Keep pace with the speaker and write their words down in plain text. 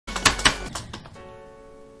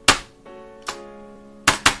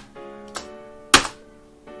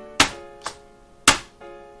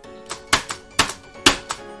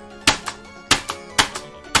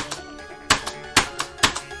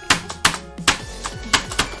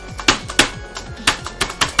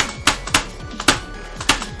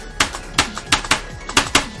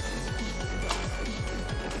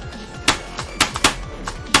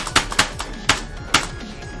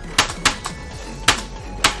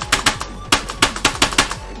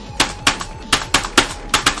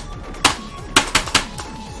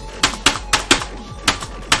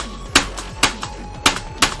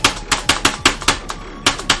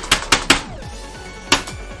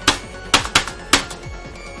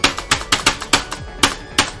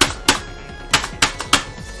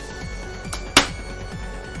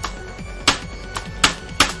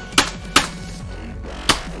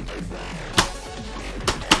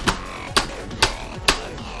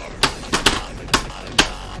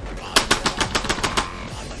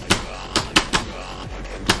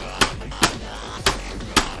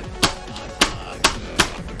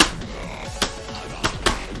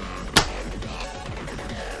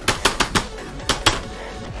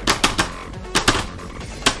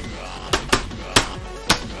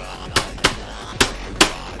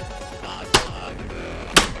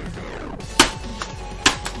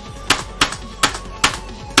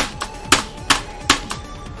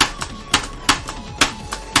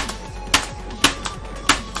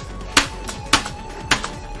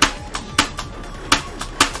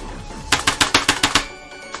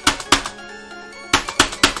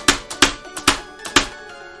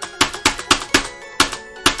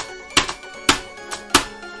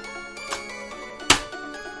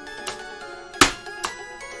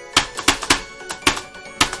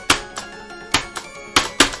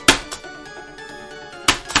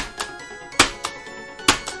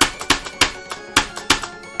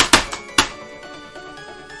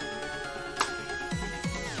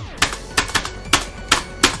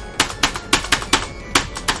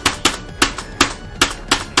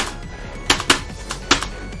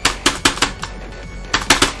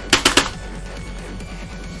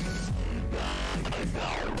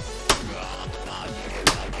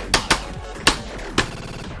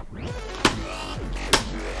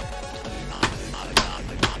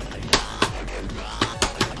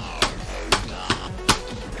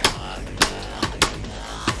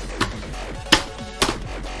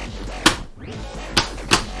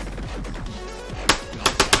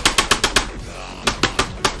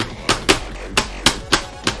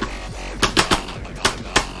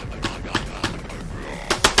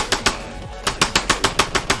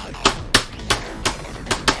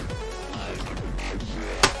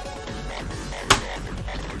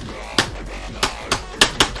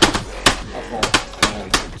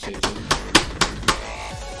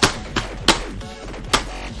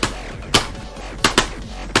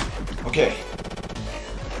Okay.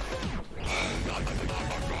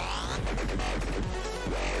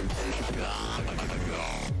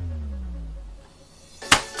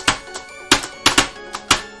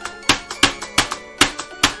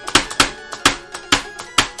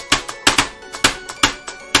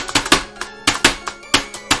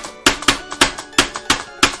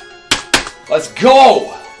 Let's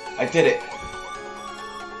go! I did it.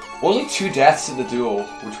 Only 2 deaths in the duel,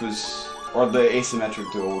 which was... or the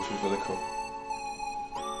asymmetric duel, which was really cool.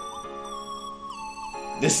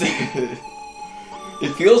 This...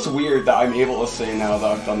 It feels weird that I'm able to say now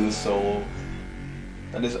that I've done this solo.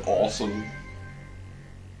 That is awesome.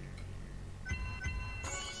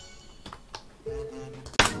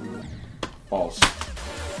 False.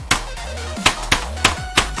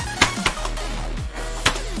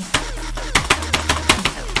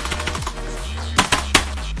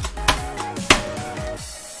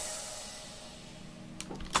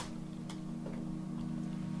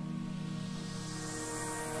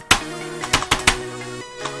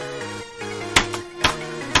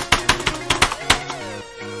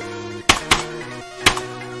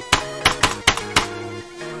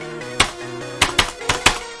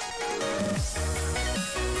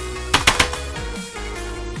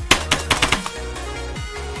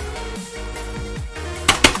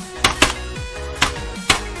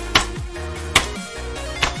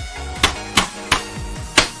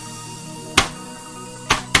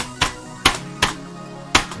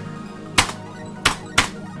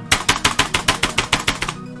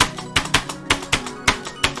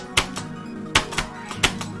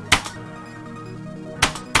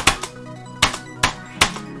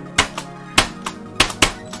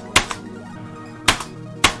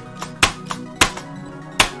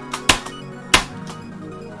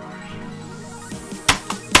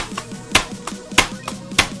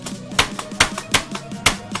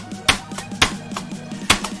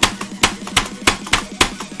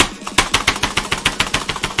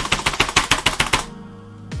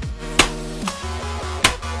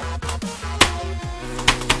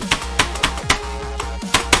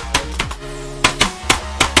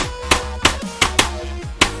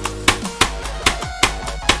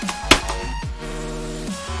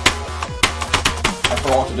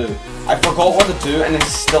 I forgot what to do and I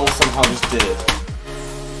still somehow just did it.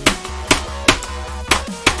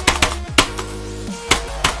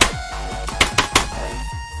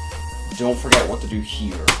 Don't forget what to do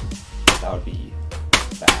here. That would be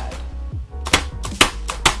bad.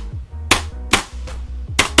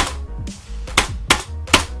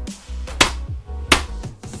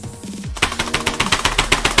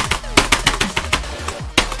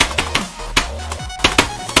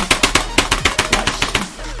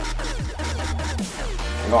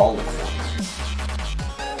 All the coins.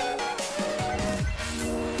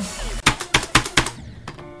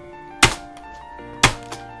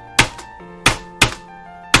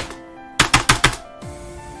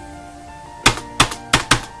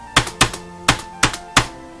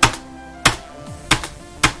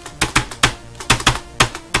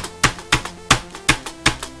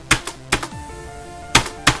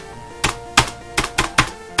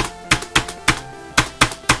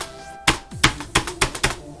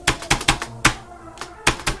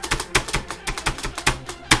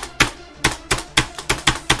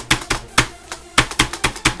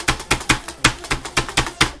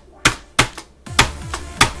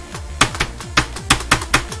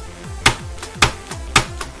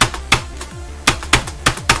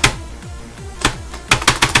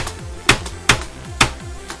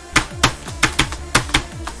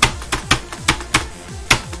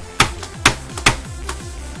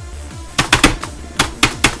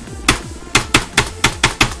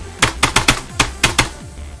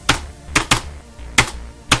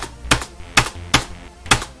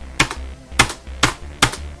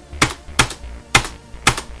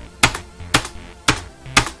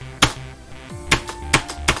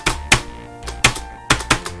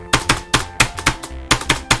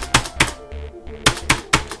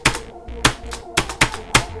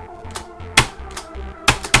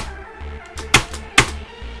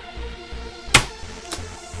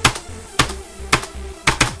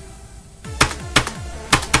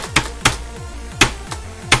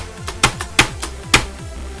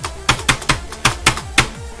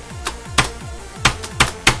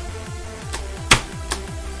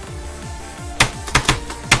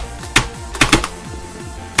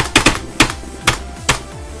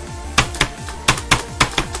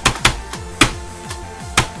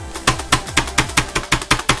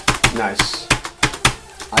 Nice.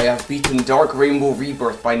 I have beaten Dark Rainbow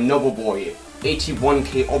Rebirth by Noble Boy,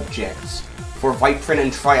 81k objects, for Viprint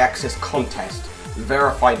and Triaxis contest.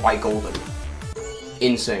 Verified by Golden.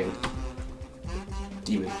 Insane.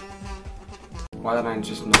 Demon. Why did I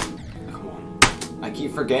just not? Come on. I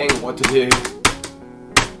keep forgetting what to do.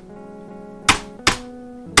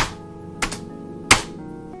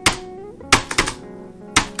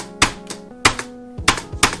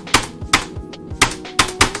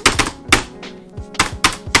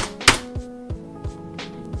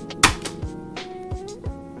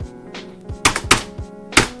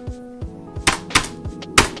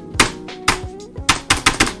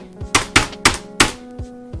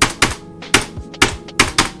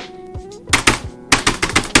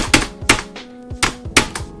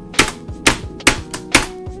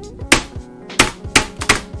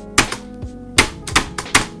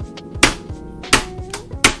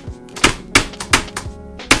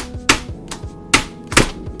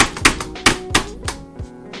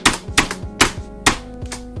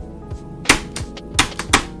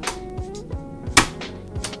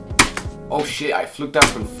 Oh shit, I fluked out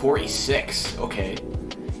from 46. Okay.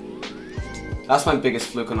 That's my biggest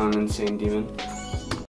fluke on an insane demon.